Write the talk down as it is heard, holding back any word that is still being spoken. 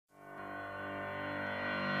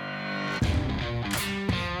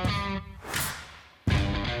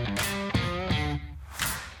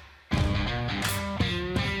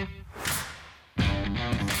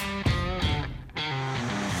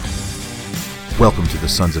Welcome to the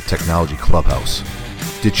Sons of Technology Clubhouse.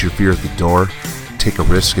 Ditch your fear at the door, take a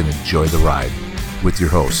risk, and enjoy the ride. With your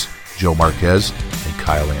hosts, Joe Marquez and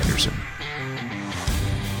Kyle Anderson.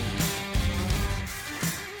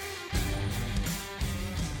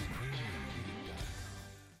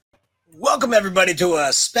 Welcome, everybody, to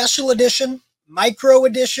a special edition, micro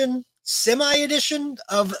edition, semi edition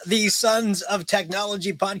of the Sons of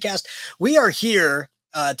Technology podcast. We are here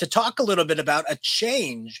to talk a little bit about a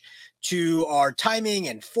change to our timing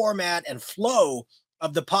and format and flow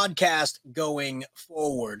of the podcast going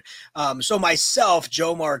forward. So myself,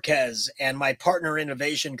 Joe Marquez, and my partner in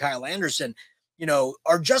innovation, Kyle Anderson,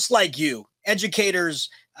 are just like you, educators,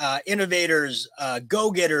 innovators,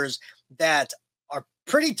 go-getters that are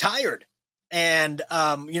pretty tired. And,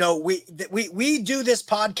 we do this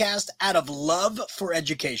podcast out of love for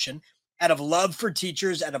education, out of love for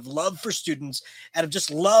teachers, out of love for students, out of just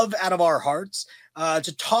love out of our hearts,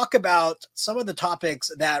 to talk about some of the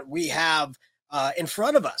topics that we have in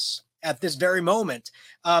front of us at this very moment.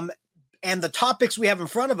 And the topics we have in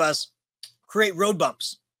front of us create road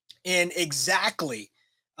bumps in exactly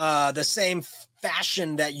the same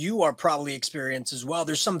fashion that you are probably experiencing as well.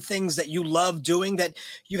 There's some things that you love doing that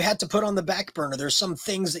you've had to put on the back burner. There's some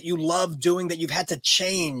things that you love doing that you've had to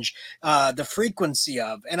change the frequency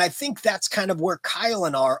of. And I think that's kind of where Kyle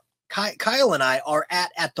and I are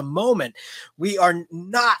at the moment. We are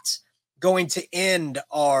not going to end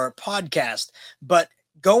our podcast, but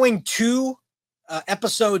going 2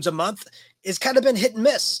 episodes a month is kind of been hit and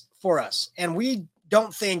miss for us. And we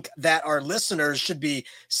don't think that our listeners should be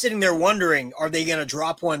sitting there wondering, are they going to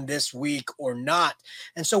drop one this week or not?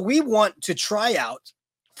 And so we want to try out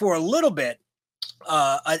for a little bit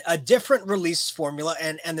a different release formula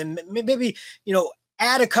and then maybe,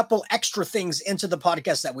 add a couple extra things into the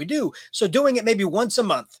podcast that we do. So doing it maybe once a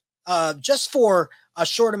month, just for a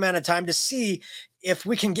short amount of time to see if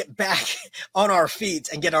we can get back on our feet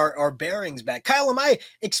and get our bearings back. Kyle, am I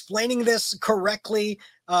explaining this correctly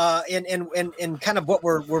in kind of what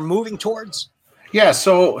we're moving towards? Yeah.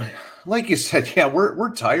 So like you said,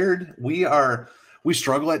 we're tired. We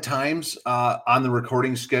struggle at times on the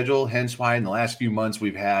recording schedule. Hence why in the last few months,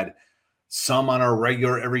 we've had some on our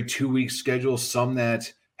regular every 2 week schedule, some that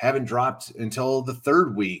haven't dropped until the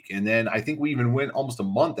 3rd week. And then I think we even went almost a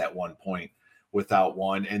month at one point without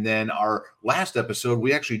one. And then our last episode,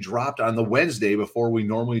 we actually dropped on the Wednesday before we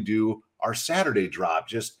normally do our Saturday drop.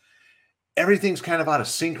 Just everything's kind of out of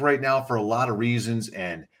sync right now for a lot of reasons.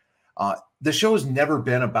 And the show has never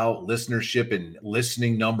been about listenership and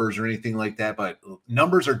listening numbers or anything like that, but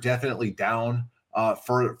numbers are definitely down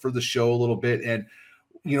for the show a little bit. And,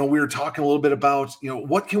 we were talking a little bit about,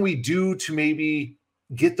 what can we do to maybe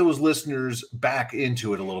get those listeners back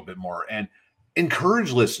into it a little bit more and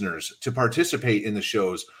encourage listeners to participate in the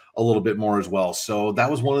shows a little bit more as well. So that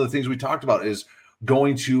was one of the things we talked about, is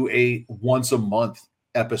going to a once a month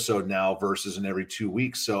episode now versus an every 2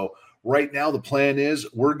 weeks. So right now the plan is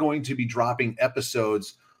we're going to be dropping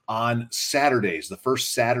episodes on Saturdays, the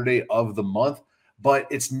first Saturday of the month, but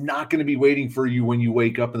it's not going to be waiting for you when you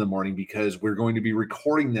wake up in the morning, because we're going to be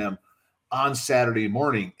recording them on Saturday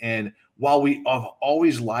morning. And while we have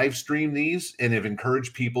always live streamed these and have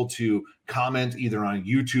encouraged people to comment either on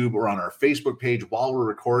YouTube or on our Facebook page while we're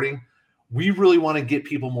recording, we really want to get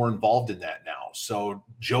people more involved in that now. So,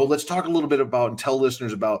 Joe, let's talk a little bit about and tell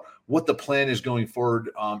listeners about what the plan is going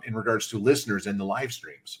forward in regards to listeners and the live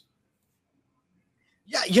streams.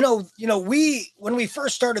 Yeah, when we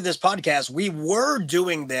first started this podcast, we were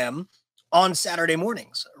doing them on Saturday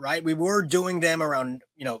mornings, right? We were doing them around,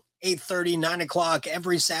 8:30, 9 o'clock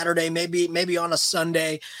every Saturday, maybe on a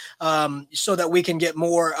Sunday, so that we can get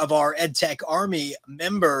more of our EdTech Army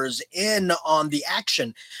members in on the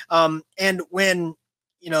action. And when,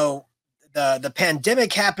 the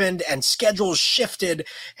pandemic happened and schedules shifted,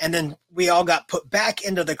 and then we all got put back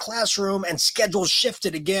into the classroom and schedules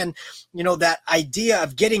shifted again, that idea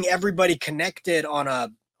of getting everybody connected on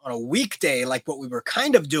a weekday, like what we were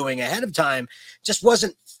kind of doing ahead of time, just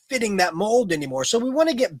wasn't fitting that mold anymore. So we want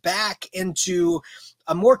to get back into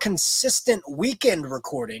a more consistent weekend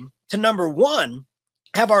recording to, number one,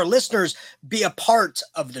 have our listeners be a part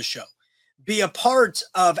of the show, be a part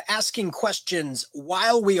of asking questions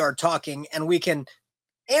while we are talking, and we can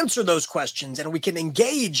answer those questions and we can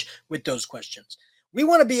engage with those questions. We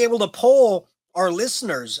want to be able to poll our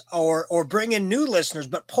listeners or bring in new listeners,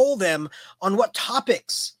 but poll them on what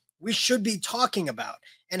topics we should be talking about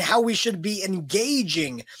and how we should be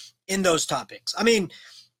engaging in those topics. I mean,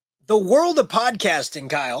 the world of podcasting,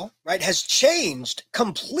 Kyle, right, has changed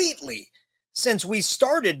completely since we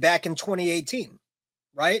started back in 2018,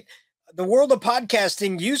 right? the world of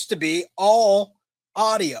podcasting used to be all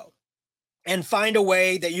audio, and find a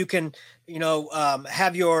way that you can,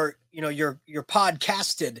 have your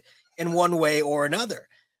podcasted in one way or another.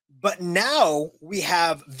 But now we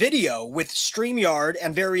have video with StreamYard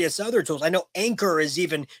and various other tools. I know Anchor is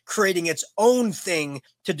even creating its own thing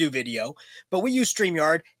to do video, but we use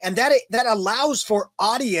StreamYard, and that allows for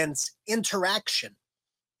audience interaction.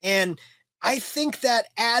 And I think that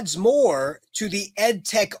adds more to the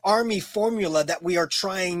EdTech Army formula that we are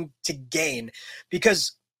trying to gain,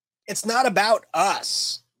 because it's not about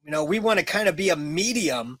us. We want to kind of be a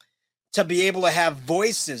medium to be able to have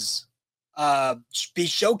voices be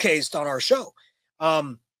showcased on our show.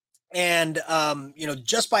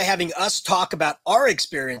 Just by having us talk about our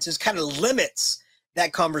experiences kind of limits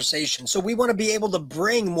that conversation. So we want to be able to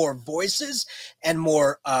bring more voices and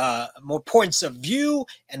more points of view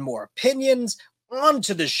and more opinions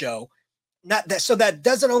onto the show. So that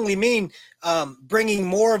doesn't only mean bringing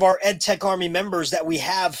more of our EdTech Army members that we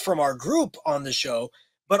have from our group on the show,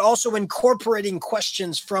 but also incorporating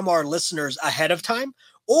questions from our listeners ahead of time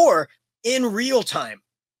or in real time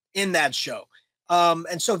in that show.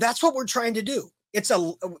 And so that's what we're trying to do.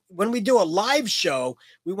 When we do a live show,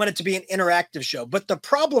 we want it to be an interactive show. But the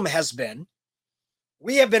problem has been,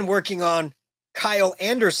 we have been working on Kyle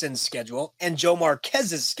Anderson's schedule and Joe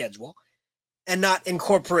Marquez's schedule and not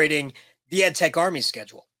incorporating the EdTech Army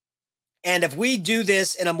schedule. And if we do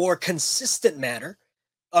this in a more consistent manner,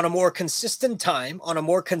 on a more consistent time, on a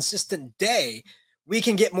more consistent day, we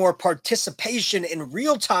can get more participation in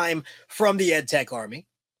real time from the EdTech Army,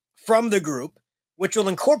 from the group, which will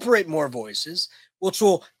incorporate more voices, which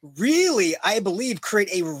will really, I believe, create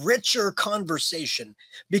a richer conversation.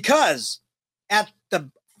 Because at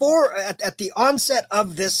the onset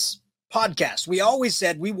of this podcast, we always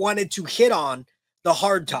said we wanted to hit on the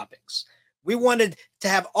hard topics. We wanted to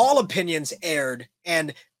have all opinions aired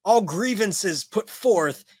and all grievances put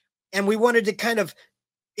forth. And we wanted to kind of,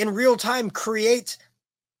 in real time, create,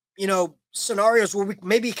 scenarios where we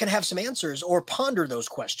maybe can have some answers or ponder those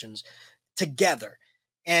questions together.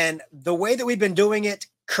 And the way that we've been doing it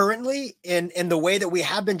currently, in the way that we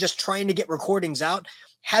have been just trying to get recordings out,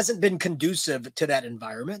 hasn't been conducive to that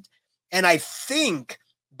environment. And I think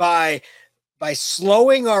by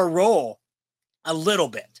slowing our roll a little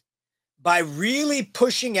bit, by really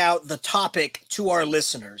pushing out the topic to our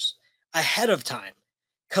listeners ahead of time,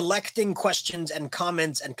 collecting questions and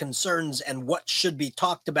comments and concerns and what should be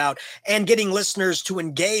talked about, and getting listeners to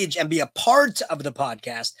engage and be a part of the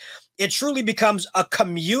podcast, it truly becomes a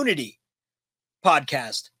community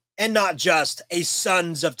podcast and not just a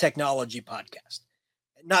Sons of Technology podcast,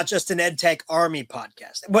 not just an EdTech Army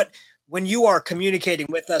podcast. But when you are communicating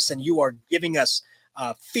with us and you are giving us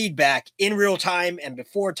feedback in real time and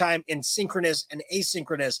before time, in synchronous and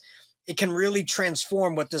asynchronous, it can really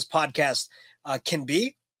transform what this podcast can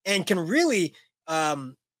be, and can really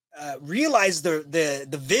realize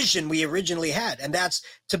the vision we originally had. And that's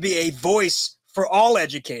to be a voice for all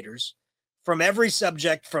educators from every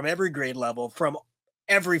subject, from every grade level, from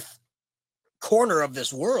every corner of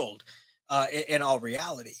this world, in all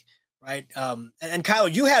reality. Right. And Kyle,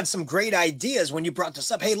 you had some great ideas when you brought this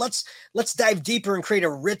up. Hey, let's dive deeper and create a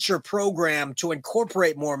richer program to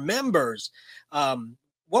incorporate more members.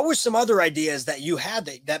 What were some other ideas that you had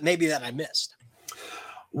that maybe that I missed?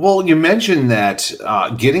 Well, you mentioned that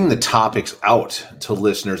getting the topics out to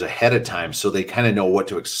listeners ahead of time so they kind of know what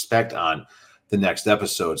to expect on the next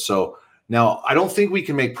episode. So now I don't think we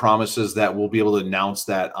can make promises that we'll be able to announce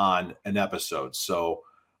that on an episode. So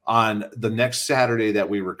on the next Saturday that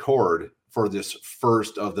we record for this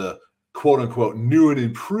first of the quote unquote new and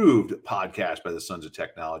improved podcast by the Sons of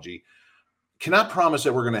Technology, cannot promise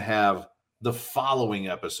that we're going to have the following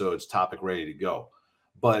episode's topic ready to go.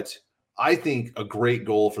 But I think a great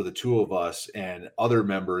goal for the two of us and other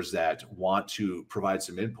members that want to provide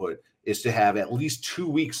some input is to have at least 2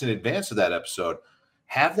 weeks in advance of that episode,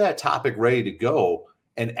 have that topic ready to go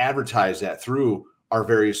and advertise that through our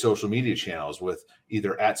various social media channels with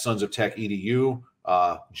either at Sons of Tech EDU,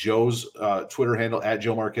 Joe's Twitter handle at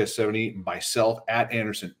Joe Marquez 70, myself at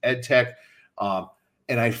Anderson EdTech.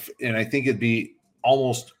 And I think it'd be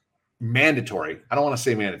almost mandatory. I don't want to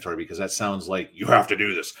say mandatory because that sounds like you have to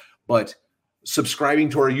do this, but subscribing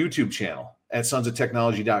to our YouTube channel at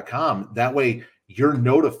sonsoftechnology.com. That way you're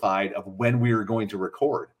notified of when we are going to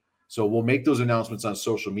record. So we'll make those announcements on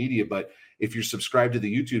social media, but if you're subscribed to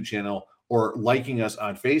the YouTube channel or liking us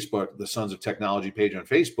on Facebook, the Sons of Technology page on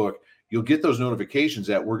Facebook, you'll get those notifications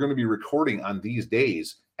that we're going to be recording on these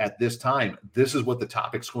days at this time. This is what the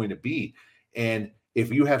topic's going to be. And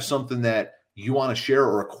if you have something that you want to share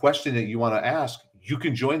or a question that you want to ask, you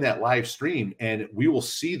can join that live stream and we will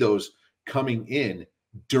see those coming in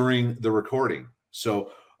during the recording.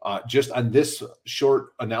 So just on this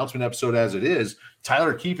short announcement episode as it is,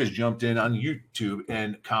 Tyler Keefe has jumped in on YouTube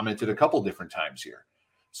and commented a couple different times here.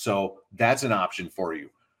 So that's an option for you.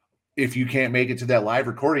 If you can't make it to that live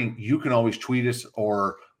recording, you can always tweet us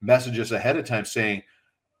or message us ahead of time saying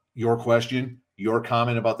your question, your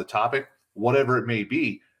comment about the topic, whatever it may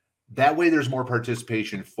be. That way there's more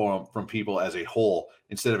participation from people as a whole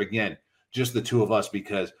instead of, again, just the two of us,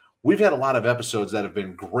 because we've had a lot of episodes that have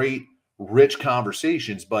been great, rich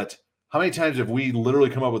conversations, but how many times have we literally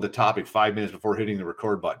come up with a topic 5 minutes before hitting the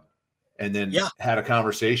record button and then had a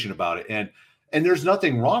conversation about it? And there's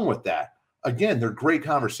nothing wrong with that. Again, they're great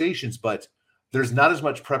conversations, but there's not as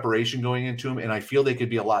much preparation going into them. And I feel they could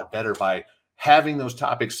be a lot better by having those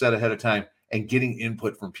topics set ahead of time and getting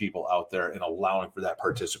input from people out there and allowing for that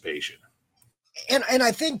participation. And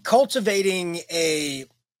I think cultivating a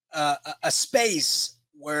space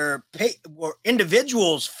where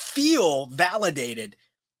individuals feel validated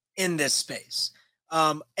in this space.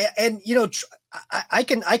 And you know, I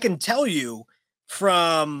can tell you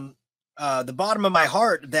from the bottom of my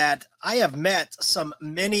heart that I have met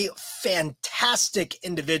many fantastic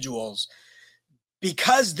individuals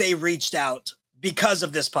because they reached out because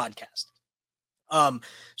of this podcast.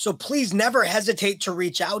 So please never hesitate to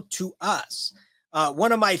reach out to us.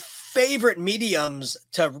 One of my favorite mediums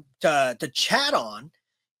to chat on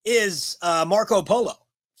is Marco Polo.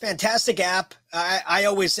 Fantastic app. I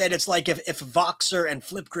always said it's like if Voxer and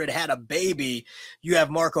Flipgrid had a baby, you have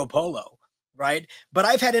Marco Polo, right? But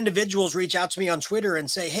I've had individuals reach out to me on Twitter and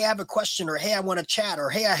say, hey, I have a question, or hey, I want to chat, or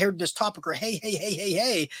hey, I heard this topic, or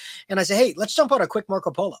hey. And I say, hey, let's jump on a quick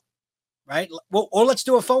Marco Polo. Right? Well, or let's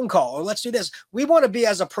do a phone call, or let's do this. We want to be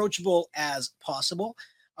as approachable as possible.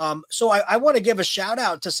 So I want to give a shout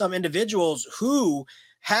out to some individuals who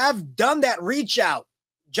have done that reach out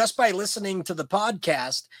just by listening to the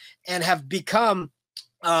podcast and have become,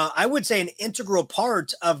 I would say, an integral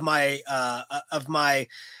part of my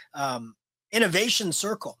innovation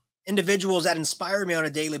circle, individuals that inspire me on a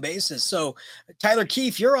daily basis. So Tyler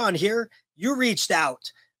Keefe, you're on here. You reached out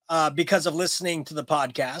because of listening to the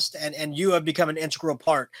podcast, and you have become an integral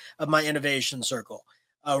part of my innovation circle.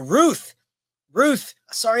 Ruth,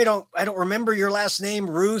 sorry, I don't remember your last name,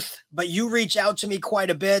 Ruth, but you reach out to me quite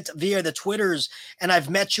a bit via the Twitters, and I've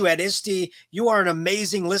met you at ISTE. You are an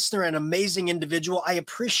amazing listener, an amazing individual. I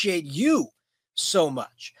appreciate you so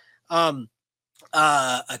much.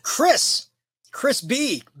 Chris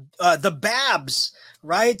B, the Babs,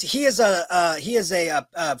 right? He is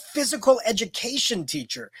a physical education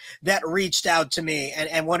teacher that reached out to me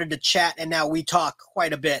and wanted to chat. And now we talk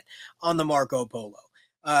quite a bit on the Marco Polo.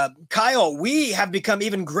 Kyle, we have become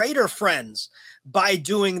even greater friends by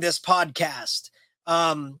doing this podcast.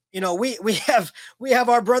 You know, we have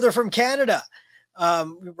our brother from Canada,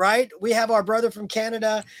 right? We have our brother from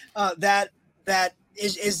Canada that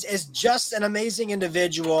is just an amazing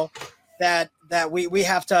individual that we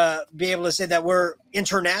have to be able to say that we're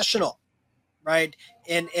international, right?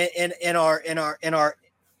 In our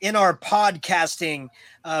podcasting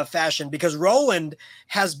fashion, because Roland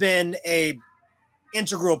has been a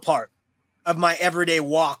integral part of my everyday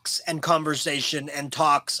walks and conversation and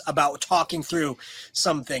talks about talking through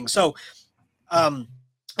something. So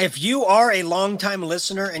if you are a longtime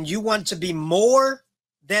listener and you want to be more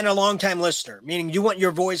than a longtime listener, meaning you want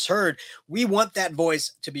your voice heard, we want that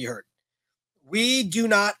voice to be heard. We do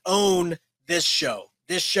not own this show.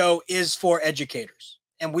 This show is for educators.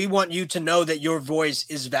 And we want you to know that your voice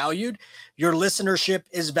is valued, your listenership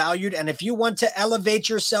is valued. And if you want to elevate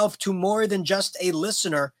yourself to more than just a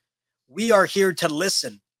listener, we are here to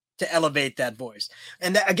listen, to elevate that voice.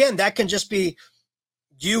 And that, again, that can just be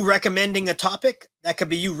you recommending a topic. That could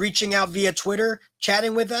be you reaching out via Twitter,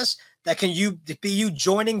 chatting with us. That can be you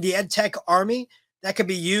joining the EdTech Army. That could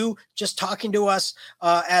be you just talking to us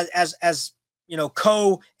as you know,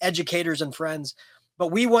 co-educators and friends.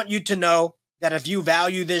 But we want you to know that if you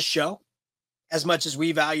value this show as much as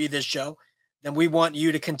we value this show, then we want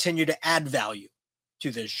you to continue to add value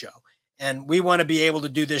to this show. And we want to be able to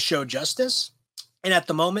do this show justice. And at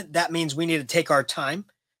the moment, that means we need to take our time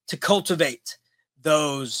to cultivate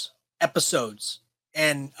those episodes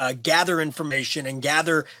and gather information and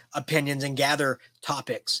gather opinions and gather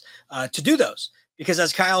topics to do those. Because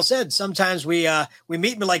as Kyle said, sometimes we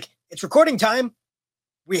meet and we're like, it's recording time.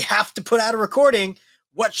 We have to put out a recording.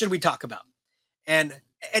 What should we talk about? And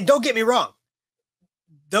don't get me wrong.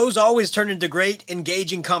 Those always turn into great,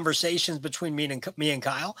 engaging conversations between me and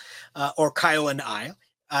Kyle, or Kyle and I.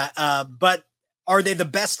 But are they the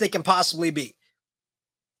best they can possibly be?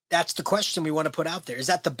 that's the question we want to put out there. Is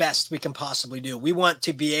that the best we can possibly do? We want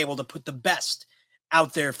to be able to put the best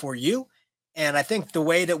out there for you. And I think the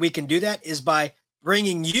way that we can do that is by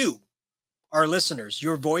bringing you, our listeners,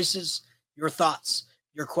 your voices, your thoughts,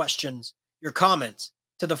 your questions, your comments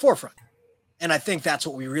to the forefront. And I think that's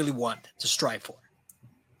what we really want to strive for.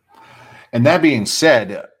 And that being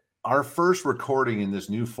said, our first recording in this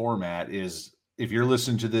new format is, if you're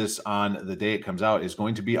listening to this on the day it comes out, is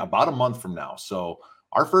going to be about a month from now. So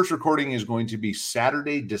our first recording is going to be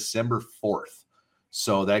Saturday, December 4th.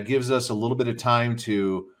 So that gives us a little bit of time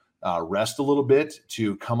to rest a little bit,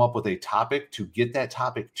 to come up with a topic, to get that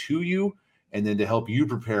topic to you, and then to help you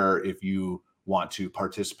prepare if you want to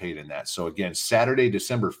participate in that. So again, Saturday,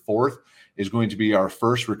 December 4th is going to be our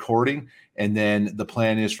first recording. And then the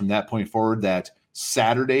plan is from that point forward that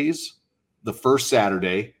Saturdays, the first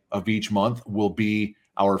Saturday of each month, will be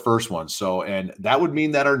our first one. So, and that would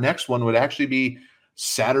mean that our next one would actually be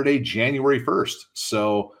Saturday, January 1st.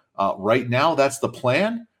 So right now that's the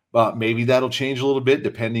plan, but maybe that'll change a little bit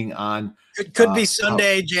depending on. It could be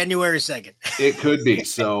Sunday, January 2nd. It could be.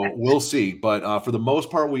 So we'll see. But for the most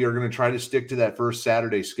part, we are going to try to stick to that first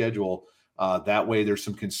Saturday schedule. That way there's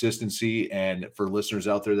some consistency. And for listeners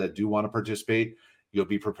out there that do want to participate, you'll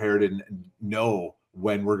be prepared and know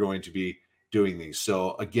when we're going to be doing these.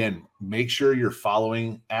 So again, make sure you're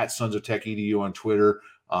following at Sons of Tech EDU on Twitter,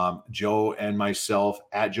 Joe and myself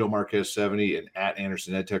at Joe Marquez 70 and at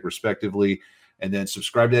Anderson EdTech respectively. And then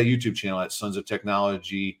subscribe to that YouTube channel at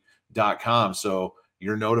sonsoftechnology.com. So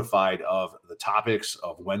you're notified of the topics,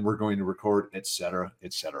 of when we're going to record, et cetera,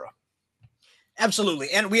 et cetera. Absolutely.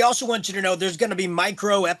 And we also want you to know there's going to be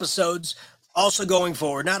micro episodes also going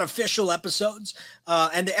forward, not official episodes.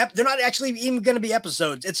 And they're not actually even going to be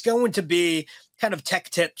episodes. It's going to be kind of tech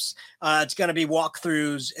tips. It's going to be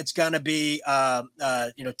walkthroughs. It's going to be,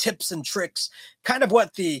 tips and tricks, kind of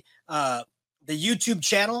what the YouTube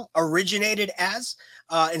channel originated as.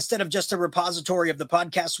 Instead of just a repository of the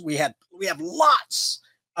podcast, we have lots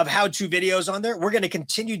of how-to videos on there. We're going to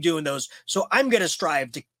continue doing those. So I'm going to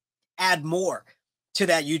strive to add more to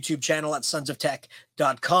that YouTube channel at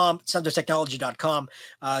sonsoftech.com, sonsoftechnology.com,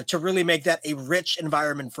 to really make that a rich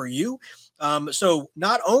environment for you. So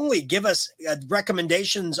not only give us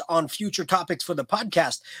recommendations on future topics for the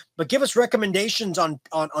podcast, but give us recommendations on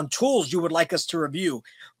tools you would like us to review.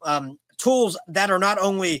 Tools that are not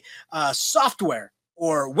only software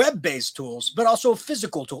or web-based tools, but also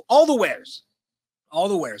physical tool, all the wares,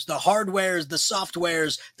 the hardwares, the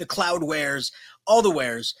softwares, the cloudwares, all the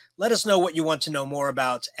wares. Let us know what you want to know more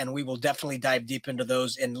about, and we will definitely dive deep into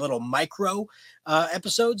those in little micro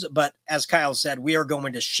episodes. But as Kyle said, we are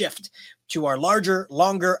going to shift to our larger,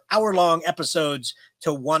 longer, hour-long episodes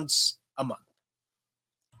to once a month.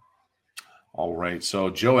 All right. So,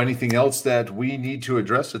 Joe, anything else that we need to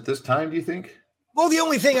address at this time, do you think? Well, the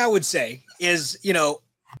only thing I would say is,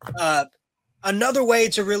 another way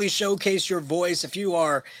to really showcase your voice, if you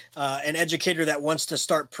are an educator that wants to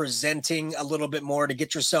start presenting a little bit more, to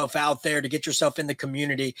get yourself out there, to get yourself in the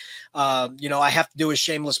community, I have to do a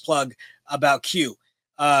shameless plug about Q.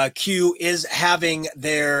 Q is having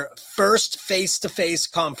their first face-to-face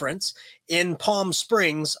conference in Palm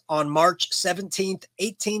Springs on March 17th,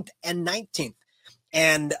 18th, and 19th.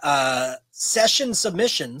 And session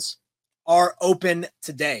submissions are open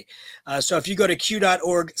today. So if you go to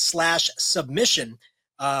q.org/submission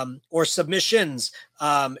or submissions,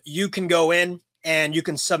 you can go in and you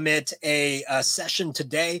can submit a session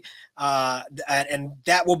today. And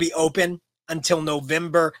that will be open until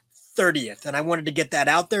November 30th. And I wanted to get that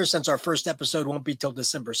out there since our first episode won't be till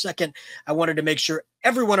December 2nd. I wanted to make sure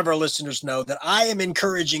every one of our listeners know that I am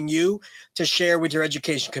encouraging you to share with your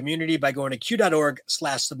education community by going to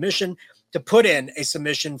q.org/submission to put in a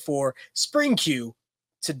submission for Spring Q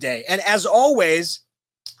today. And as always,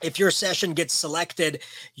 if your session gets selected,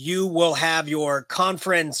 you will have your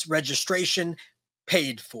conference registration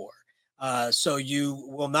paid for. So you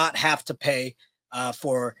will not have to pay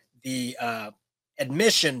for the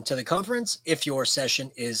admission to the conference if your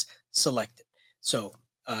session is selected. So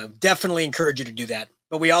definitely encourage you to do that.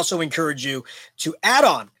 But we also encourage you to add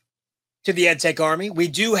on to the EdTech Army. We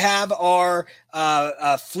do have our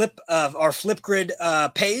Flipgrid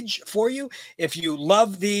page for you. If you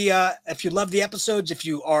love the episodes, if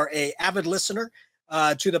you are an avid listener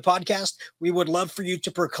to the podcast, we would love for you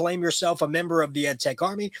to proclaim yourself a member of the EdTech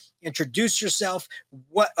Army. Introduce yourself,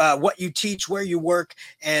 what you teach, where you work,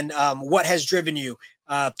 and what has driven you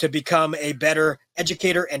to become a better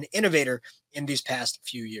educator and innovator in these past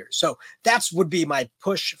few years. So that's would be my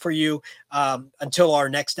push for you until our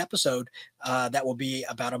next episode. That will be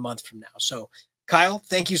about a month from now. So Kyle,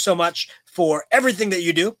 thank you so much for everything that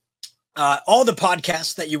you do all the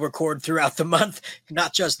podcasts that you record throughout the month,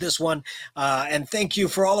 not just this one. And thank you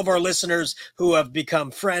for all of our listeners who have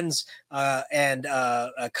become friends and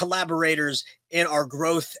collaborators in our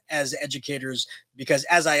growth as educators. Because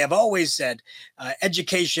as I have always said,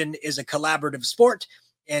 education is a collaborative sport.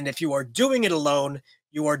 And if you are doing it alone,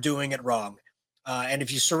 you are doing it wrong. And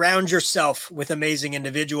if you surround yourself with amazing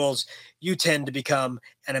individuals, you tend to become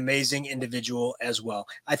an amazing individual as well.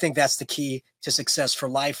 I think that's the key to success for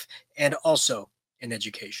life and also in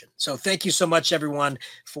education. So thank you so much, everyone,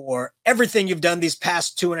 for everything you've done these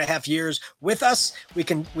past 2.5 years with us.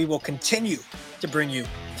 We will continue to bring you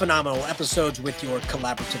phenomenal episodes with your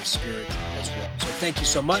collaborative spirit as well. So thank you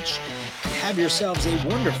so much, and have yourselves a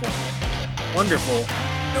wonderful, wonderful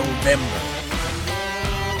November.